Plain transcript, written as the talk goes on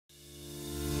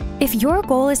If your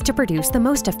goal is to produce the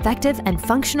most effective and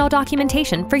functional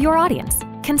documentation for your audience,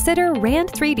 consider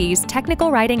RAND 3D's technical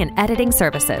writing and editing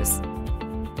services.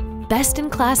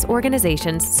 Best-in-class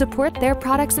organizations support their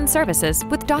products and services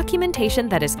with documentation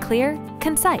that is clear,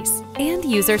 concise, and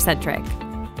user-centric.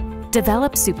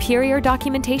 Develop superior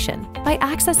documentation by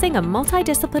accessing a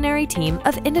multidisciplinary team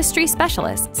of industry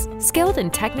specialists skilled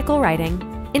in technical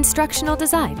writing, instructional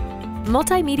design,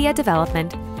 multimedia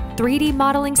development, 3D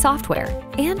modeling software,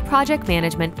 and project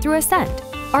management through Ascend,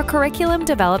 our curriculum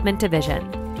development division.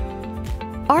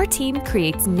 Our team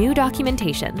creates new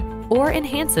documentation or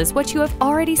enhances what you have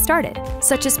already started,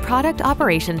 such as product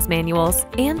operations manuals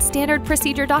and standard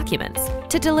procedure documents,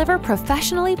 to deliver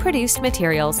professionally produced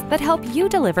materials that help you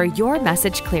deliver your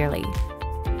message clearly.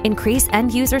 Increase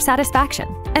end-user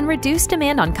satisfaction and reduce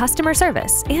demand on customer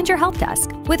service and your help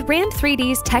desk with RAND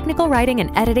 3D's technical writing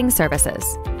and editing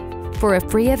services. For a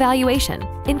free evaluation,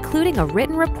 including a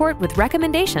written report with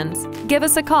recommendations, give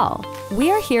us a call. We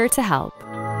are here to help.